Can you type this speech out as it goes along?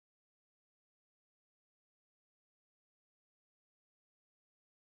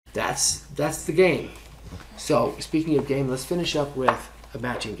That's the game. So, speaking of game, let's finish up with a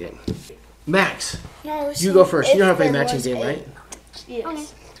matching game. Max, you go first. You know how to play a matching game, right? Yes. Okay.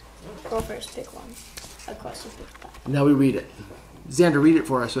 Go first, pick one. Of course, you pick that. Now we read it. Xander, read it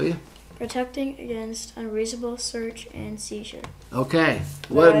for us, will you? Protecting against unreasonable search and seizure. Okay.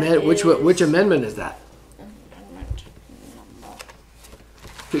 Which amendment is that?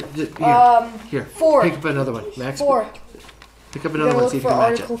 Here. 4. Pick up another one, Max. 4. Pick up another one, see if you can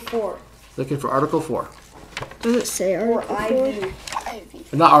match it. Article 4. Looking for Article 4. Does it say Article 4?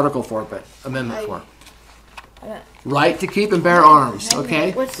 Not Article 4, but Amendment 4. Right to keep and bear arms,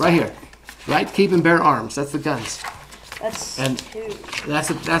 okay? Right here. Right to keep and bear arms. That's the guns. That's and 2. That's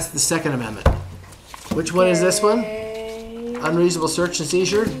the Second Amendment. Which one is this one? Unreasonable search and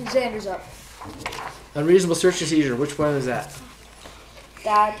seizure? Xander's up. Unreasonable search and seizure. Which one is that?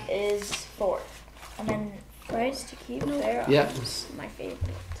 That is 4. And then rights to keep and bear Yep. arms. My favorite.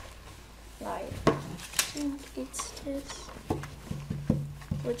 Right. It's this.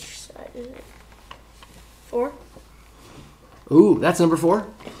 Which side is it? 4? Ooh, that's number 4?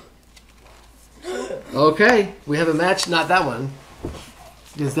 Okay, we have a match. Not that one.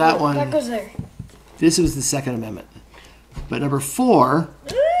 Because that one... That goes there. This was the Second Amendment. But number 4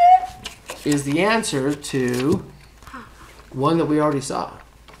 is the answer to one that we already saw.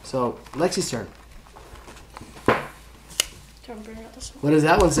 So, Lexi's turn. What does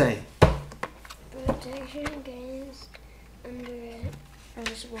that one say? Protection against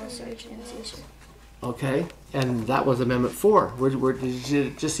unreasonable search and seizure. Okay, and that was Amendment 4. Where did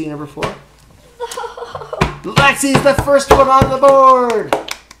you just see number 4? Lexi's the first one on the board.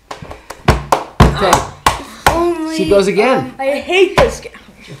 Okay, she goes again. I hate this game.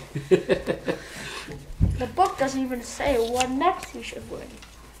 The book doesn't even say what next he should win.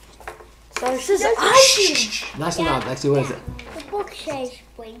 So it says I should. Nice enough, Lexi. What is it? The book says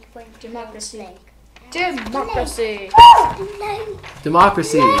wait, Democracy. Democracy. No.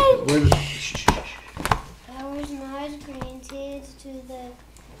 Democracy. Powers not granted to the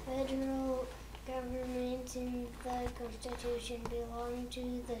federal government in the Constitution belong to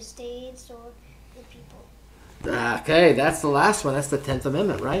the states or the people. Okay, that's the last one. That's the 10th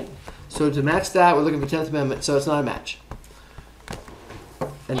Amendment, right? So to match that, we're looking for 10th Amendment, so it's not a match.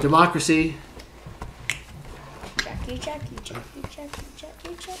 And democracy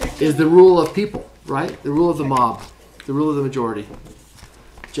is the rule of people, right? The rule of the mob, the rule of the majority.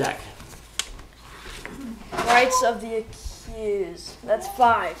 Jack. Rights of the accused. That's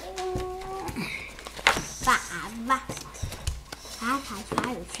 5. 5. I'm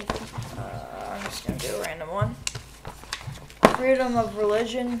just gonna do a random one. Freedom of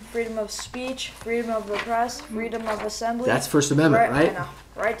religion, freedom of speech, freedom of the press, freedom of assembly. That's First Amendment, right? I know.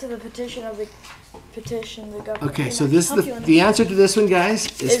 Right to the petition the government. Okay, so this the answer to this one, guys,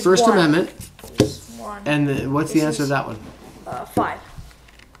 is First 1. Amendment. Is 1. And what's the answer to that one? 5.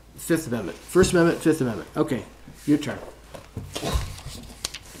 Fifth Amendment. First Amendment, Fifth Amendment. Okay, your turn.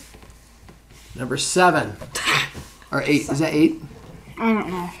 Number 7. Or 8. Is that 8? I don't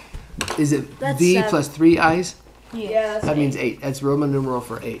know. Is it That's V 7. plus 3 I's? Yeah, that's That 8. means 8. That's Roman numeral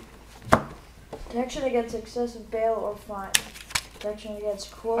for 8. Protection against excessive bail or fine. Protection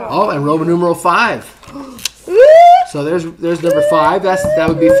against cruel. Oh, and Roman numeral 5. So there's number 5. That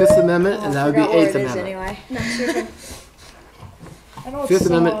would be Fifth Amendment, and that would be Eighth Amendment. Anyway. I know it's Fifth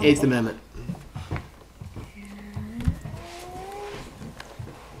so Amendment, Eighth Amendment.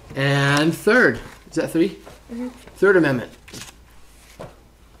 And third. Is that 3? Mm-hmm. Third Amendment.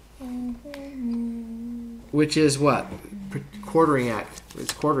 Which is what? Quartering Act.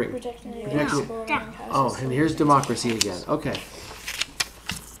 It's quartering. Protection Protection. against Oh, and here's democracy again. Okay.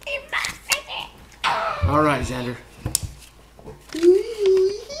 All right, Xander.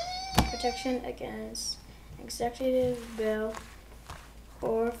 Protection against executive bill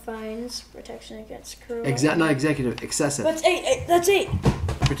or fines. Protection against cruel. Not executive, excessive. That's 8. That's 8.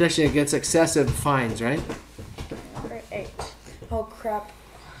 Protection against excessive fines, right? Number 8. Oh crap!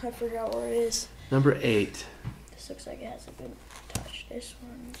 I forgot where it is. Number 8. This looks like it hasn't been touched. This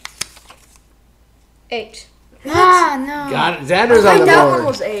one. 8. Ah, no. Got it. Xander's I on think the that board. one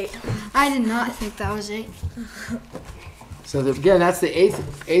was 8. I did not think that was 8. So again, that's the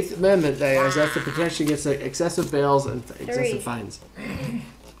Eighth Amendment. That's the protection against excessive bails and excessive fines.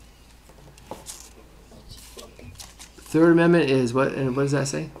 Third Amendment is what? And what does that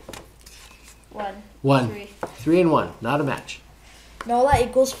say? 1. 1. 3. 3 and 1. Not a match. No, that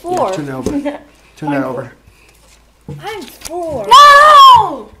equals 4. Yeah, turn it over. Turn that over. I'm 4.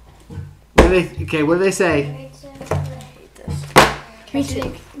 No! What do they say? I hate this. Me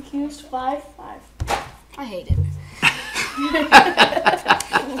too. Accused 5. 5. I hate it.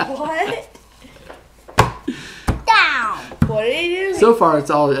 What? Down. What did he do? So far, it's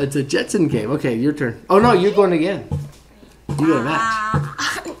a Jetson game. Okay, your turn. Oh no, you're going again. You got a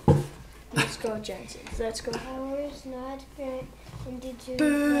match. Let's go, Jensen. Let's go. Powers not granted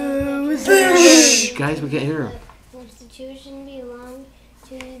to Shh, guys, we can't hear him. the Constitution belong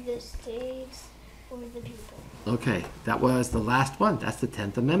to the states or the people. Okay, that was the last one. That's the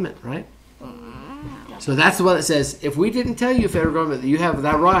 10th Amendment, right? So that's the one that says, if we didn't tell you, federal government, that you have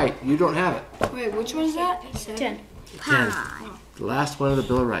that right, you don't have it. Wait, which one is that? 10. 10. The last one of the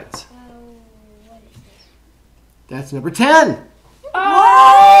Bill of Rights. What is this? That's number 10.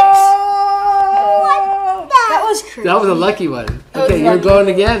 That was crazy. That was a lucky one. Okay, you're going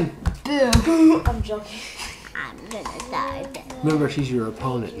again. I'm joking. I'm gonna die then. Remember, she's your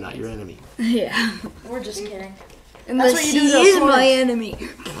opponent, not your enemy. Yeah. We're just kidding. Unless what you he do to is opponents. my enemy.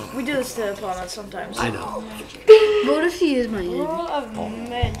 We do this to opponents sometimes. I know. What if he is my enemy? Rule of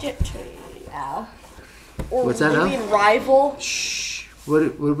magic. Ow. Or What's that you now? mean rival? Shh. What are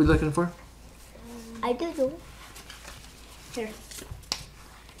we looking for? I do know.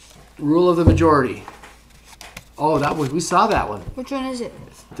 Rule of the majority. Oh, we saw that one. Which one is it?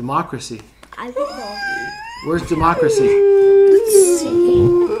 Democracy. I don't know. Where's democracy?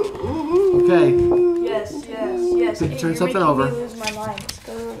 Okay. Yes. Turn You're something making over. Me lose my mind.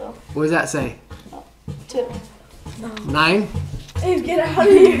 What does that say? 2. 9? Dave, get out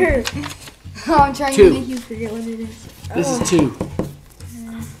of here. Oh, I'm trying 2. to make you forget what it is. This is 2.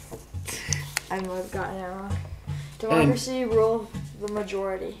 I know I've gotten it wrong. Democracy, rule of the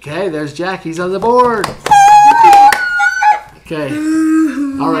majority. Okay, there's Jack. He's on the board. Okay.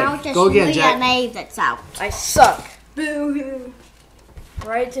 All right, go again, Jack. That's out. I suck. Boo-hoo.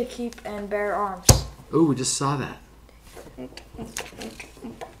 Right to keep and bear arms. Ooh, we just saw that.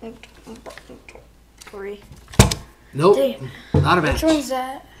 3. Nope. Damn. Not a match. Which one's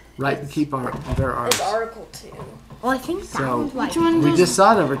that? Right to keep their arms. It's Article 2. Oh, I think that So- one's right. Which one We does just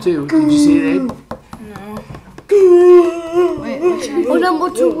saw number 2. Did you see it, Abe? No. Wait, which one? Oh, number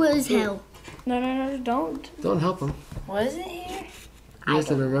 2 is hell. No, don't. Don't help him. What is it here? He has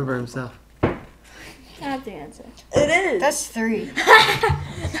to remember himself. Not the answer. It is. That's 3.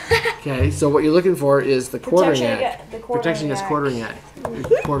 Okay, so what you're looking for is the Quartering Act. The Protection against Quartering Act.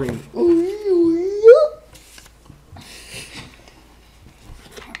 Quartering.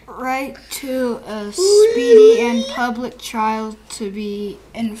 Right to a speedy and public trial, to be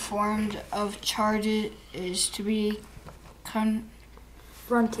informed of charges, is to be confronted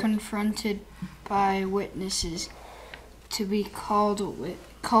by witnesses, to be call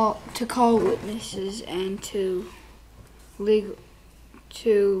witnesses, and to legal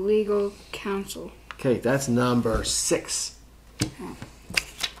counsel. Okay, that's number 6.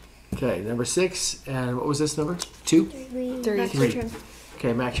 Okay, number 6. And what was this number? 2? 3. Max, your turn.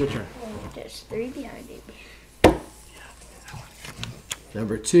 Okay, Max, your turn. There's 3 behind it.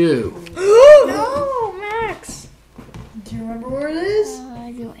 Number 2. No, Max. Do you remember where it is?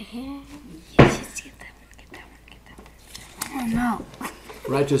 I don't have. Oh no.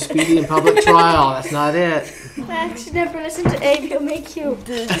 Right to a speedy and public trial. That's not it. Max, you never listen to Abe. He'll make you.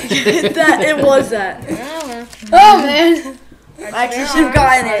 It was that. Oh man. Max, you should have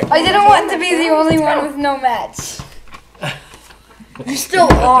gotten it. I didn't want to be the only one with no match. You still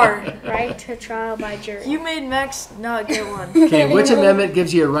are. Right to trial by jury. You made Max not get one. Okay, which amendment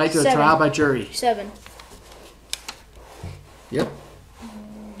gives you a right to a 7. trial by jury? 7. Yep.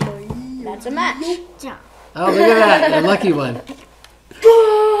 That's a match. Oh, look at that. A lucky one.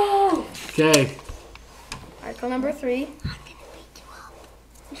 Okay. Article number 3.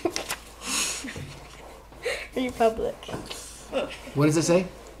 Republic. What does it say?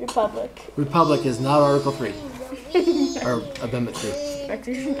 Republic. Republic is not Article 3. Or Amendment 3.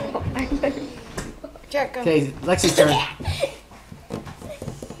 Jack, go. Okay, Lexi's turn.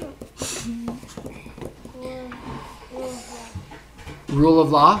 Rule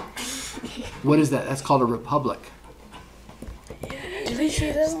of law? What is that? That's called a republic. Did we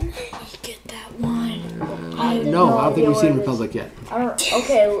see that one? Get that one. No, I don't think we've seen republic yet. I don't.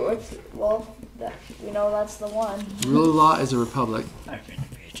 Okay, well, we know that's the one. Rule of law is a republic.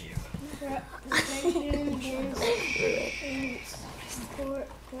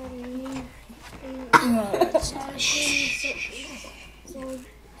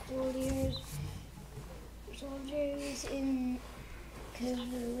 Soldiers in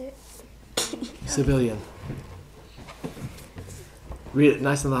Civilian. Read it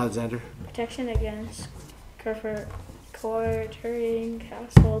nice and loud, Xander. Protection against quartering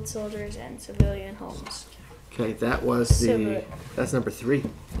household soldiers and civilian homes. Okay, that was the. Civil. That's number 3.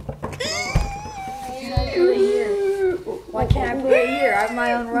 Why can't I put it here? I have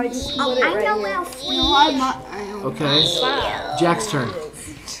my own rights to put it right here. No, I'm not. I don't. Okay. Jack's turn.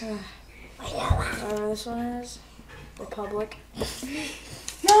 Whatever this one is. Republic.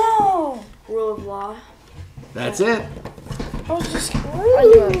 No! Rule of law. That's it. I was just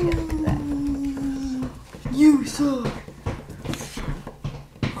You suck.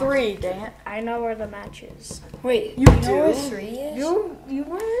 3, dang it. I know where the match is. Wait, You know do? where 3 is? You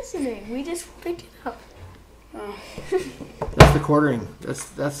weren't listening. We just picked it up. That's the quartering.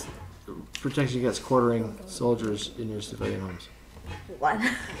 That's protection against quartering soldiers in your civilian homes. What? 1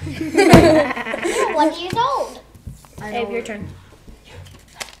 years old. Abe, your turn.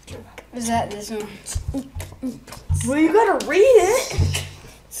 Is that this one? Well, you gotta read it.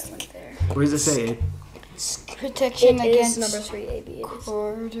 What does it say, Abe? Protection It is against number 3, AB. It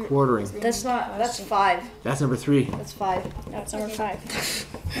is. Quartering. That's 5. That's number 3. That's 5. No, it's number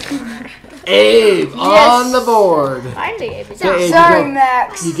 5. Abe on the board. Finally, Abe. Okay, Abe, Sorry, you,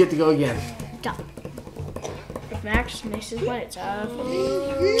 Max. you get to go again. If Max misses one, it's out for me.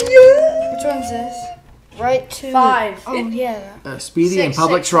 Which one's this? Right to 5. Oh yeah. Speedy and 6,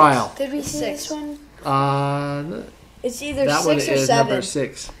 public 6, trial. Did we see 6. this one? It's either That one 6 or is 7. number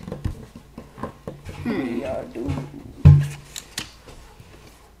 6.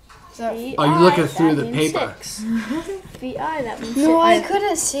 So, Are you looking through the paper? VI, that means no, I 6.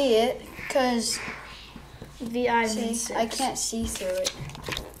 couldn't see it because VI means 6. I can't see through it.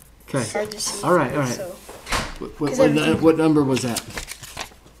 Okay. Hard to see. All right, all right. So. What number was that?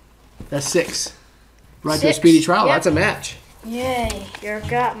 That's 6. Right to a 6. speedy trial. Yep. That's a match. Yay. You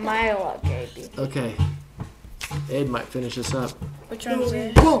got my luck, AB. Okay. Abe might finish this up. Which one's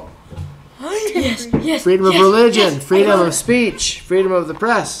this? Yes. Freedom of religion, freedom of speech, freedom of the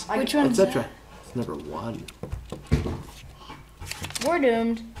press, Which one's etc. It's number 1. We're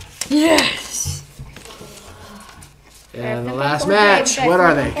doomed. Yes. And the last match. What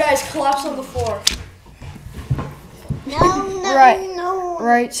are they? Guys, collapse on the floor. No, Right. no.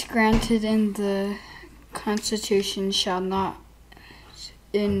 Rights granted in the Constitution shall not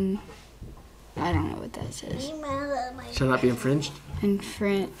I don't know what that says. Shall not be infringed.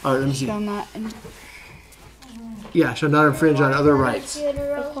 Infringe. All right, let me see. Shall not. Yeah, shall not infringe on other rights,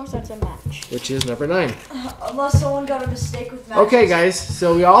 Of course, that's a match. which is number 9. Unless someone got a mistake with matches. Okay, guys.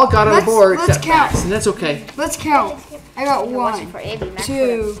 So we all got on the board let's except count. Max, and that's okay. Let's count. I got Watching 1, for AB. Max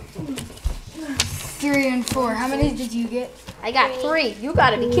 2, 3, and 4. How many did you get? I got 3. You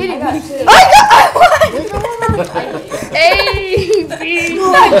gotta be kidding me. AB, baby.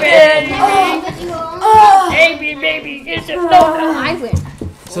 AB, baby. I win.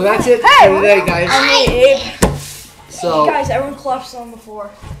 So that's it for today, guys. So Guys, everyone collapse on the floor.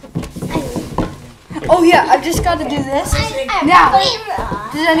 Oh yeah, I just got to do this. Now,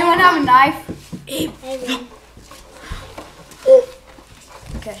 does anyone have a knife?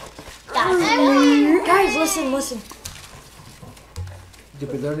 Okay. Guys, listen.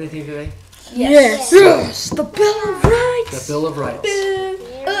 did we learn anything today? Yes. The Bill of Rights. The Bill of Rights.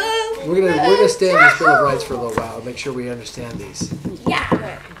 We're gonna stay on this Bill of Rights for a little while. Make sure we understand these.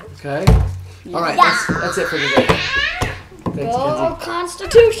 Yeah. Okay. All right. That's it for today. Thanks, Go Kenzie.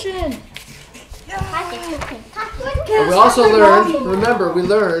 Constitution. And we also learned. Remember, we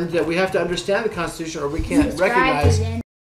learned that we have to understand the Constitution, or we can't recognize